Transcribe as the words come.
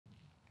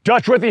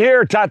Dutch with you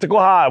here, Tactical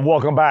Hyve.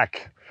 Welcome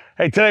back.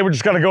 Hey, today we're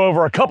just gonna go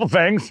over a couple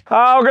things.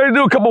 We're gonna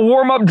do a couple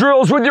warm-up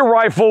drills with your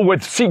rifle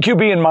with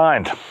CQB in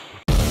mind.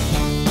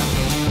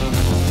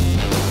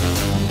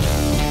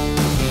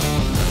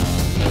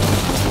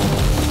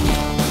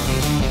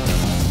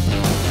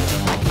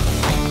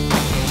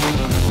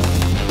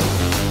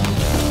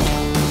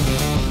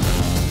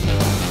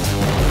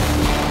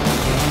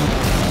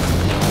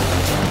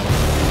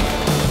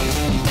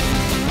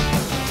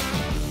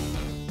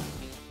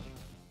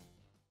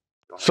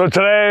 So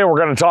today we're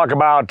going to talk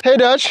about... Hey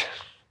Dutch,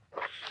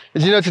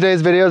 did you know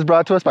today's video is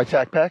brought to us by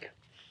TacPack?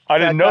 I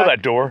didn't know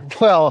that, door.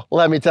 Well,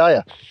 let me tell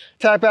you.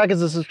 TacPack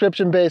is a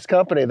subscription-based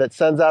company that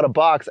sends out a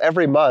box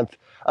every month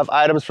of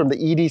items from the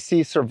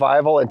EDC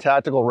survival and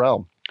tactical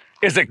realm.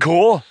 Is it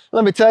cool?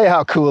 Let me tell you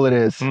how cool it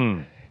is.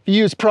 If you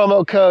use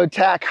promo code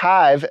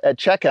TACHYVE at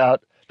checkout,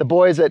 the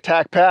boys at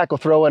TacPack will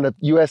throw in a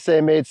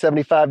USA-made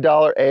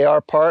 $75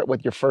 AR part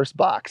with your first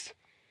box.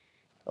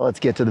 Well, let's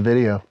get to the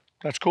video.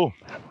 That's cool.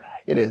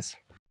 It is.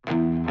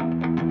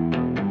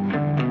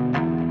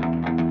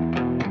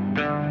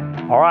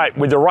 All right,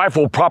 with the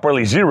rifle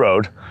properly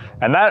zeroed,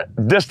 and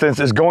that distance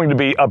is going to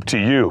be up to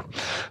you.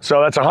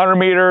 So that's 100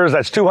 meters,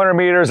 that's 200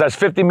 meters, that's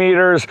 50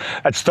 meters,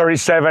 that's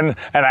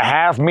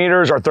 37.5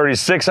 meters or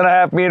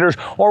 36.5 meters,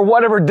 or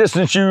whatever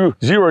distance you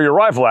zero your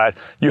rifle at.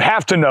 You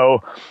have to know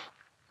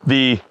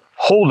the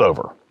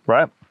holdover,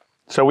 right?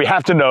 So we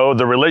have to know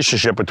the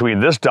relationship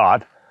between this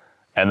dot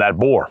and that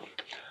bore.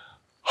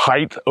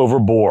 Height over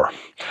bore.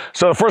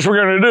 So the first we're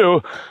going to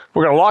do,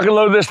 we're going to lock and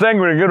load this thing.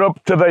 We're going to get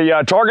up to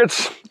the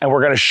targets, and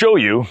we're going to show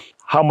you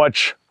how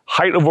much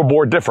height over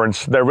bore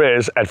difference there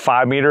is at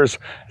 5 meters,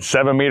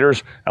 7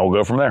 meters, and we'll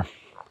go from there.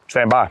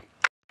 Stand by.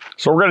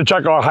 So we're going to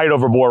check our height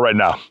over bore right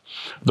now.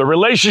 The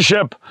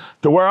relationship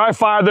to where I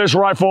fire this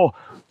rifle,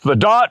 the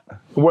dot,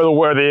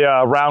 where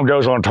the round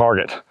goes on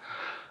target.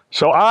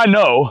 So I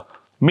know,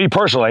 me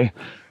personally,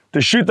 to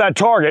shoot that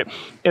target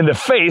in the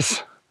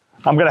face,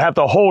 I'm gonna have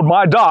to hold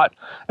my dot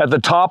at the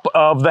top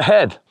of the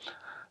head.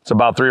 It's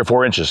about 3 or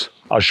 4 inches.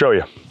 I'll show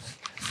you.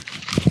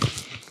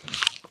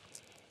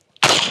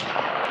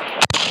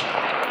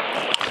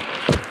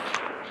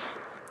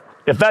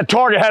 If that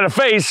target had a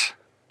face,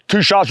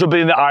 2 shots would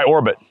be in the eye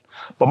orbit.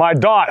 But my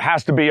dot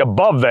has to be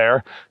above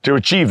there to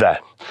achieve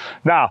that.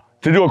 Now,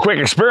 to do a quick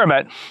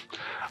experiment,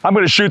 I'm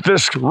gonna shoot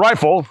this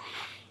rifle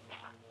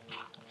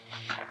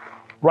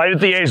right at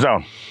the A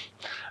zone.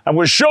 I'm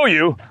going to show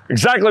you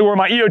exactly where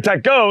my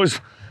EOTech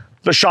goes.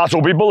 The shots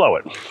will be below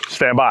it.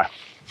 Stand by.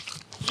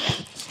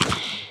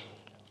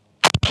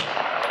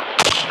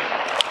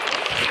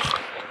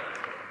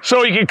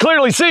 So you can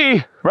clearly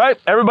see, right?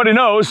 Everybody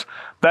knows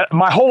that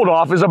my hold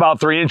off is about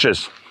 3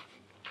 inches.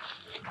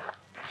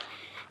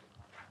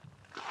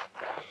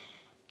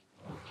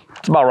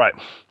 It's about right.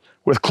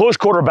 With close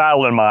quarter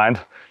battle in mind,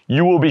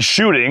 you will be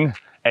shooting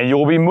and you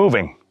will be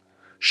moving.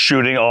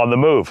 Shooting on the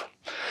move.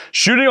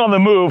 Shooting on the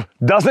move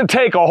doesn't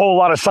take a whole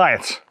lot of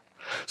science.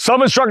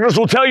 Some instructors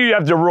will tell you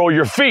have to roll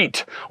your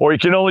feet, or you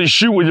can only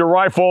shoot with your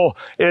rifle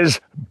is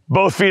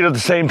both feet at the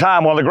same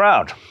time on the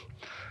ground.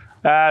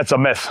 That's a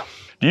myth.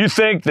 Do you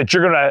think that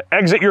you're gonna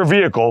exit your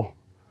vehicle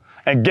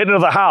and get into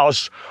the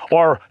house,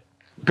 or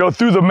go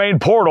through the main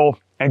portal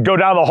and go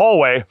down the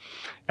hallway,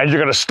 and you're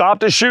gonna stop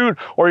to shoot,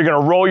 or you're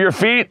gonna roll your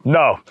feet?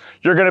 No,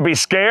 you're gonna be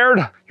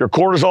scared, your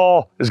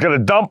cortisol is gonna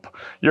dump,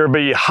 you're gonna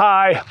be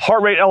high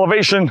heart rate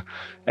elevation,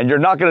 and you're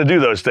not gonna do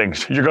those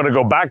things. You're gonna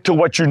go back to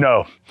what you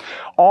know.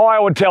 All I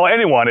would tell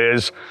anyone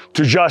is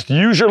to just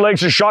use your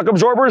legs as shock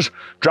absorbers,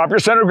 drop your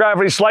center of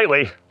gravity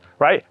slightly,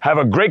 right? Have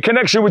a great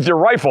connection with your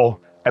rifle,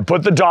 and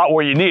put the dot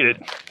where you need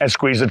it, and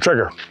squeeze the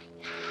trigger.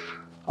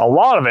 A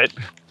lot of it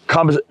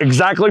comes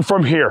exactly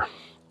from here.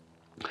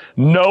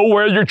 Know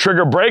where your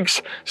trigger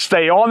breaks,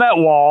 stay on that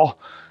wall,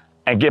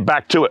 and get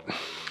back to it.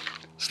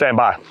 Stand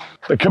by.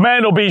 The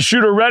command will be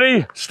shooter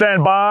ready,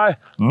 stand by,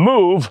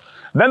 move.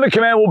 Then the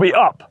command will be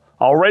up.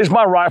 I'll raise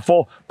my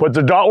rifle, put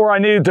the dot where I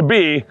need it to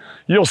be.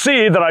 You'll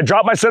see that I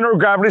drop my center of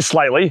gravity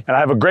slightly, and I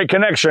have a great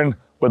connection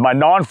with my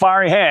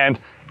non-firing hand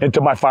into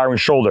my firing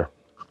shoulder.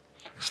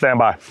 Stand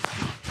by.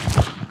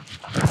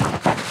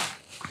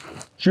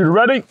 Shooter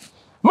ready,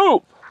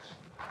 move.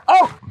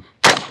 Up.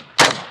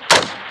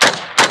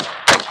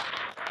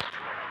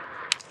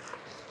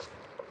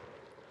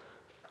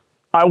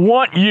 I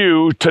want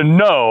you to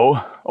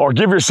know, or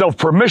give yourself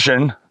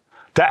permission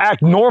to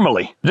act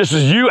normally. This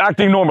is you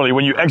acting normally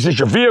when you exit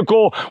your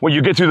vehicle, when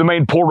you get through the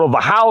main portal of the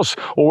house,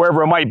 or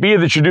wherever it might be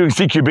that you're doing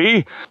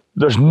CQB.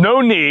 There's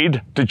no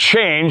need to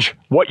change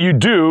what you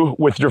do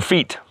with your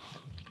feet.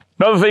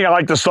 Another thing I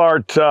like to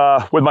start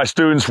with my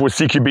students with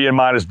CQB in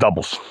mind is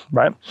doubles,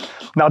 right?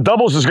 Now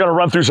doubles is gonna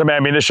run through some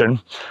ammunition,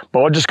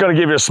 but I'm just gonna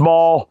give you a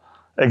small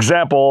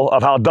example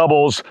of how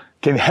doubles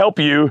can help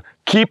you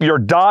keep your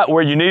dot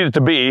where you need it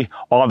to be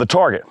on the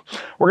target.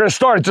 We're gonna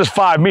start at just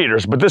 5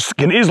 meters, but this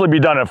can easily be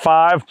done at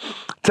 5,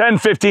 10,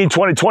 15,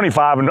 20,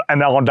 25,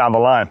 and on down the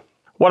line.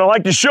 What I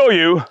like to show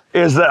you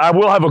is that I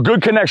will have a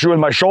good connection with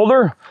my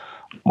shoulder.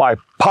 my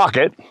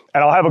pocket,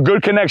 and I'll have a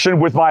good connection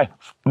with my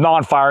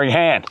non-firing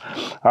hand.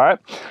 All right,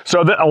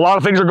 so a lot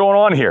of things are going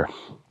on here.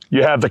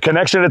 You have the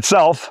connection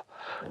itself.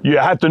 You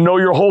have to know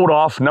your hold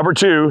off, number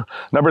 2.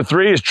 Number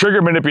 3 is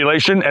trigger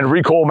manipulation and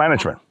recoil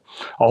management.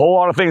 A whole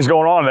lot of things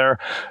going on there.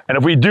 And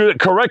if we do it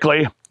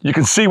correctly, you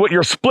can see what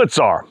your splits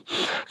are.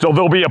 So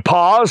there'll be a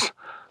pause,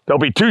 there'll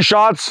be 2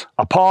 shots,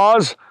 a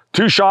pause,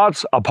 2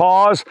 shots, a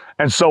pause,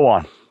 and so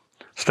on.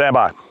 Stand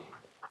by.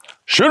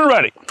 Shooter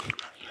ready.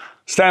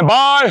 Stand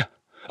by.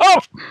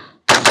 Up!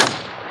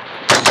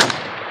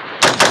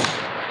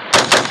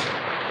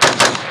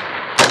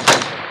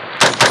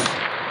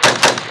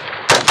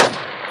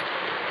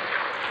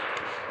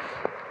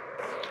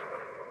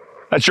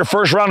 That's your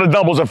first round of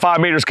doubles at 5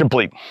 meters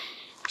complete.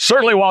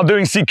 Certainly while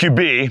doing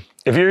CQB,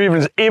 if you're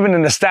even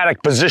in a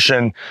static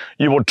position,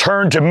 you will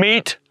turn to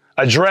meet,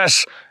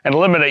 address, and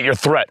eliminate your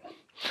threat.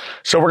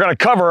 So we're gonna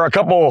cover a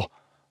couple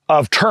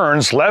of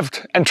turns,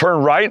 left and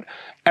turn right,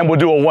 and we'll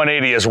do a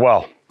 180 as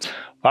well.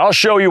 I'll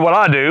show you what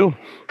I do,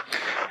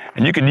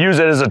 and you can use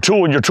it as a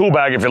tool in your tool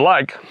bag if you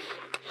like.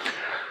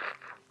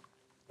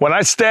 When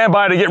I stand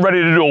by to get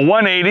ready to do a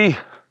 180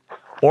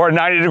 or a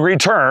 90-degree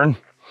turn,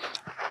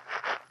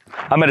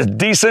 I'm at a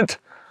decent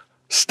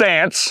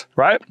stance,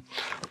 right?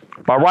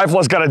 My rifle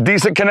has got a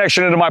decent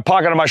connection into my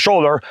pocket and my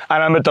shoulder,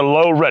 and I'm at the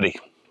low ready.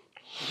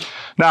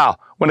 Now,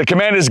 when the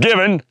command is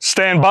given,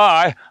 stand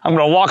by, I'm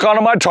gonna lock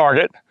onto my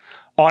target.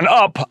 On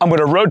up, I'm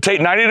gonna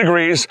rotate 90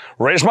 degrees,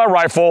 raise my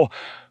rifle,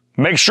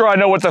 make sure I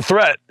know what the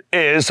threat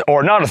is,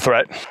 or not a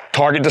threat.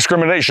 Target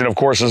discrimination, of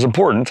course, is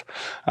important.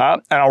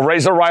 And I'll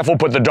raise the rifle,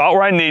 put the dot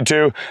where I need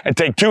to, and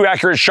take 2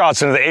 accurate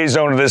shots into the A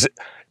zone of this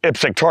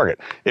IPSC target.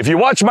 If you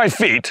watch my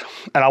feet,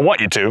 and I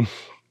want you to,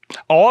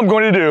 all I'm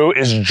going to do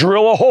is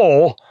drill a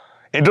hole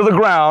into the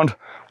ground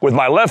with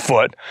my left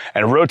foot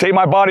and rotate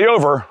my body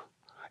over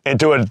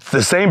into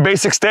the same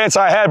basic stance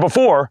I had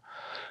before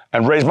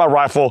and raise my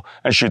rifle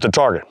and shoot the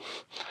target.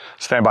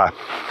 Stand by.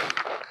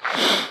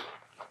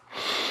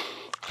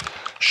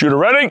 Shooter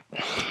ready.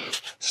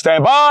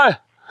 Stand by.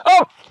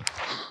 Up.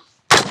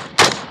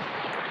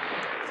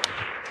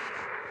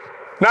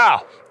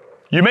 Now,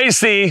 you may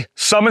see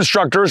some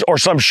instructors or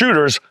some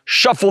shooters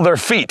shuffle their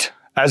feet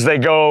as they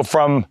go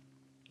from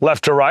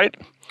left to right.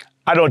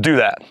 I don't do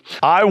that.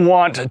 I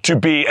want to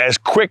be as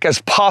quick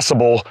as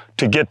possible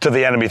to get to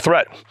the enemy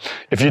threat.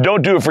 If you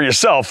don't do it for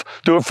yourself,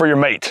 do it for your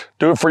mate.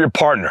 Do it for your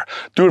partner.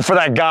 Do it for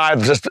that guy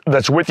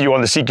that's with you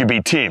on the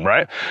CQB team,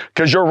 right?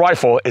 Because your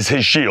rifle is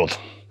his shield.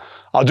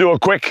 I'll do a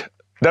quick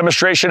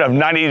demonstration of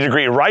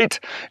 90-degree right,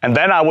 and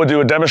then I will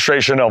do a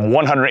demonstration of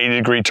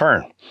 180-degree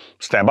turn.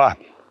 Stand by.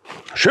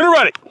 Shooter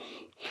ready.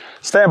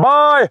 Stand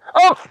by.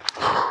 Up.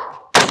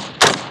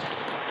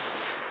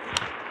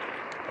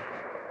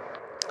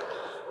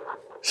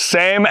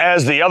 Same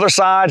as the other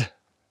side,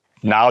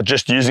 now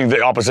just using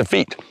the opposite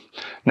feet.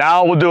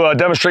 Now we'll do a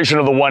demonstration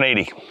of the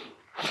 180.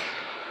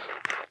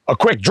 A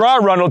quick dry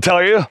run will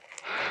tell you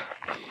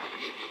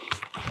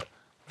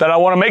that I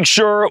want to make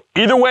sure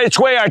either which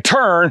way I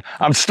turn,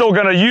 I'm still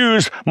going to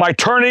use my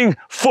turning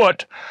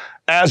foot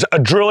as a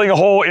drilling a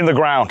hole in the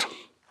ground.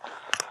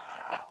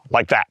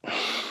 Like that.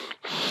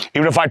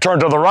 Even if I turn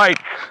to the right,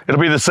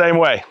 it'll be the same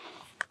way.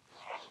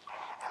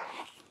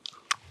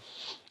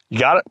 You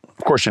got it?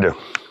 Of course you do.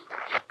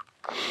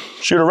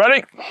 Shooter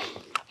ready.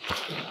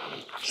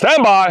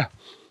 Stand by.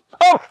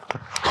 Up.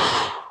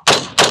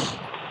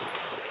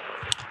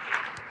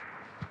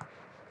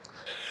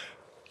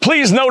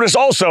 Please notice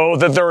also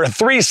that there are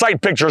 3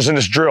 sight pictures in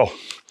this drill.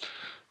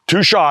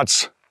 2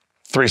 shots,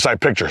 3 sight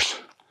pictures.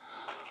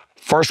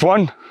 First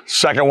one,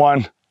 second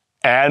one,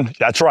 and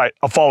that's right,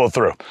 a follow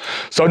through.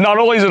 So not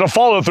only is it a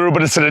follow through,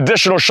 but it's an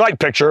additional sight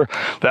picture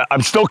that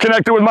I'm still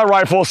connected with my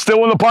rifle,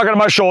 still in the pocket of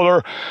my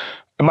shoulder,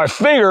 and my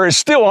finger is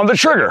still on the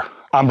trigger.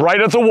 I'm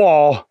right at the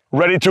wall,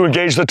 ready to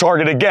engage the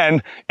target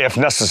again if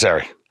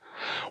necessary.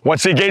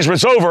 Once the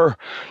engagement's over,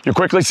 you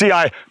quickly see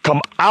I come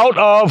out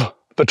of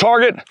the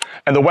target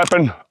and the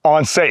weapon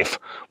on safe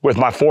with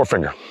my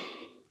forefinger.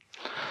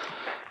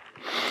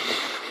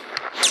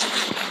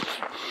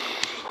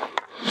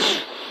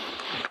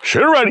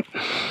 Shooter ready.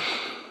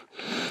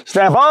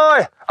 Stand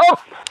by. Up.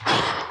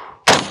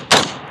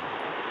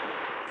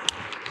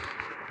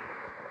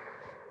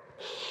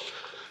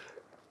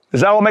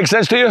 Does that all make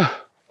sense to you?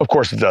 Of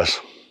course it does.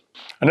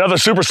 Another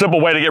super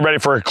simple way to get ready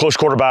for a close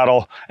quarter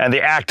battle, and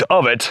the act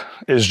of it,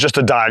 is just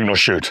a diagonal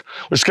shoot.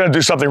 We're just gonna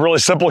do something really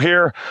simple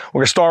here.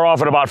 We're gonna start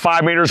off at about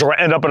 5 meters or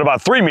end up at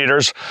about 3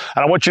 meters,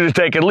 and I want you to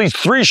take at least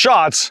 3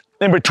 shots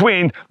in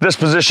between this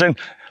position,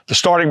 the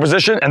starting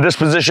position, and this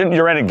position,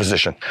 your ending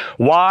position.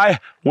 Why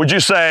would you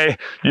say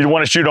you'd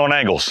want to shoot on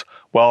angles?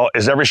 Well,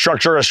 is every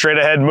structure a straight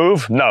ahead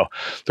move? No.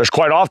 There's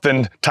quite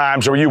often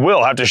times where you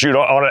will have to shoot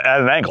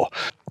at an angle.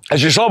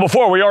 As you saw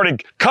before, we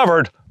already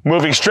covered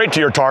moving straight to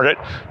your target.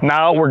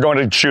 Now we're going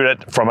to shoot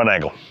it from an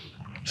angle.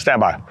 Stand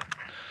by.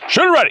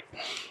 Shooter ready.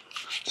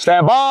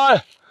 Stand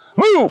by.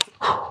 Move.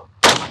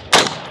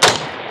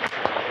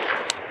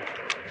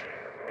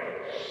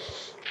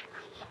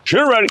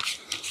 Shooter ready.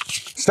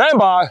 Stand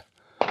by.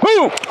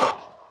 Move.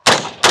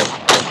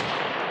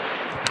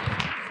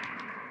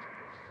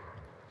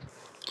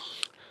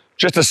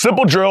 Just a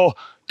simple drill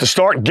to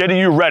start getting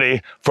you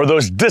ready for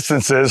those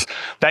distances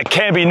that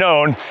can be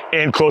known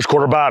in close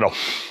quarter battle.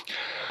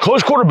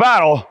 Close quarter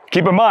battle,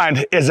 keep in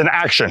mind, is an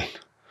action.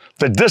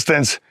 The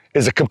distance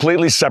is a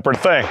completely separate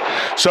thing.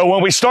 So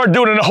when we start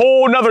doing a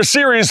whole nother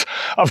series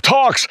of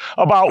talks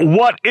about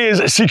what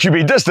is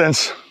CQB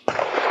distance,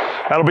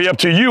 that'll be up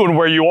to you and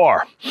where you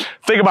are.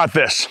 Think about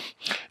this.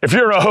 If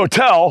you're in a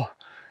hotel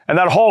and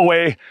that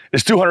hallway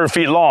is 200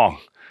 feet long,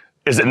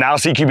 is it now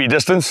CQB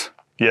distance?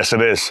 Yes,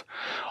 it is.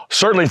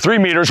 Certainly 3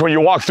 meters when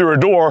you walk through a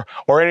door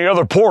or any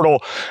other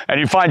portal and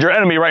you find your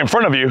enemy right in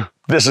front of you,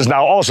 this is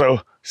now also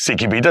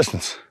CQB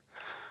distance.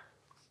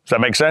 Does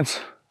that make sense?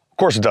 Of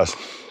course it does.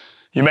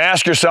 You may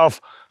ask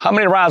yourself, how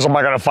many rounds am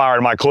I going to fire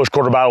in my close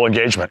quarter battle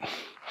engagement?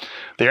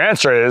 The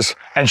answer is,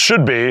 and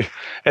should be,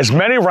 as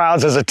many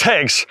rounds as it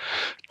takes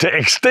to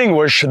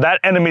extinguish that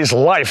enemy's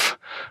life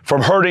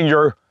from hurting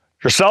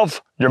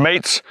yourself, your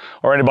mates,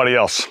 or anybody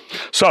else.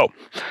 So,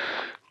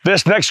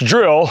 this next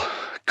drill,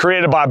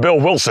 created by Bill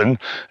Wilson,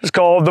 is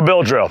called the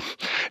Bill drill.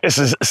 This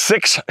is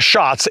 6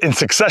 shots in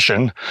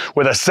succession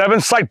with a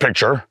 7 sight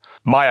picture,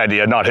 my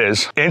idea, not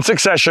his, in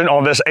succession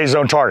on this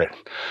A-zone target.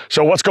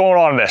 So what's going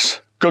on in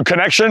this? Good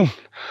connection,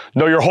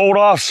 know your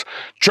hold-offs,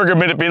 trigger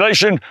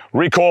manipulation,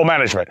 recoil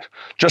management.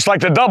 Just like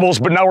the doubles,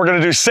 but now we're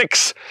gonna do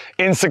 6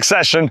 in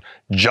succession,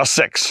 just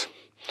 6.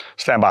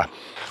 Stand by.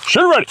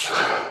 Shoot ready.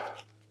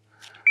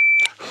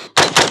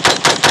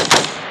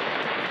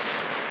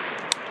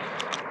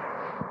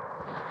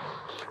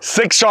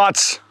 Six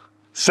shots,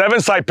 7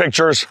 sight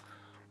pictures,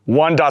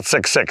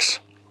 1.66.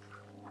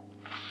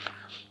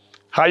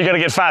 How are you gonna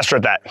get faster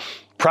at that?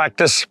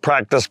 Practice,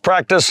 practice,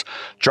 practice,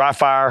 dry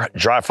fire,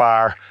 dry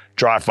fire,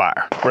 dry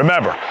fire.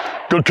 Remember,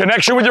 good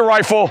connection with your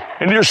rifle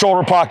into your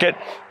shoulder pocket.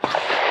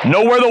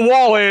 Know where the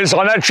wall is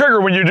on that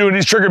trigger when you're doing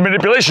these trigger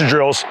manipulation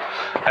drills,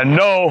 and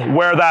know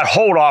where that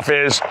hold off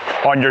is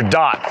on your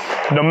dot,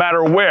 no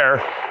matter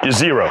where you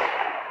zero.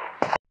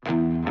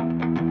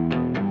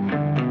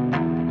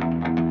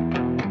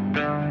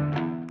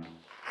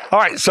 All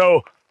right,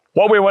 so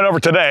what we went over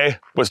today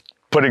was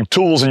putting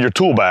tools in your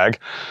tool bag,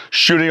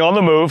 shooting on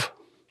the move,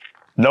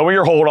 knowing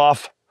your hold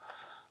off,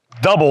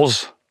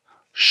 doubles,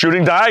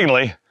 shooting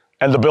diagonally,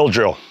 and the Bill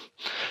drill.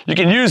 You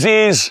can use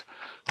these,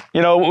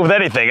 with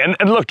anything.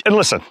 And look, and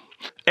listen,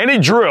 any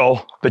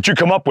drill that you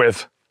come up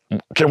with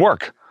can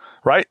work,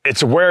 right?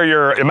 It's where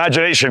your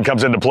imagination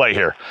comes into play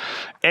here.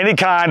 Any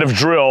kind of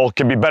drill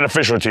can be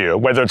beneficial to you,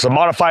 whether it's a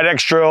modified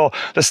X drill,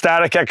 the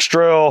static X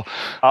drill,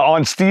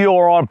 on steel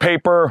or on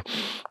paper.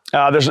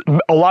 There's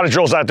a lot of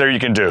drills out there you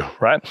can do,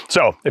 right?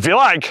 So if you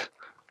like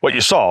what you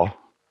saw,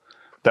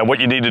 then what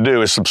you need to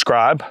do is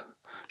subscribe,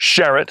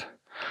 share it,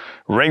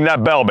 ring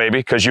that bell, baby,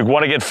 because you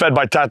want to get fed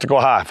by Tactical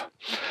Hyve.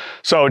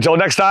 So until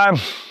next time,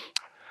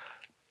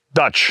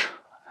 Dutch,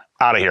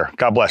 out of here.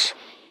 God bless.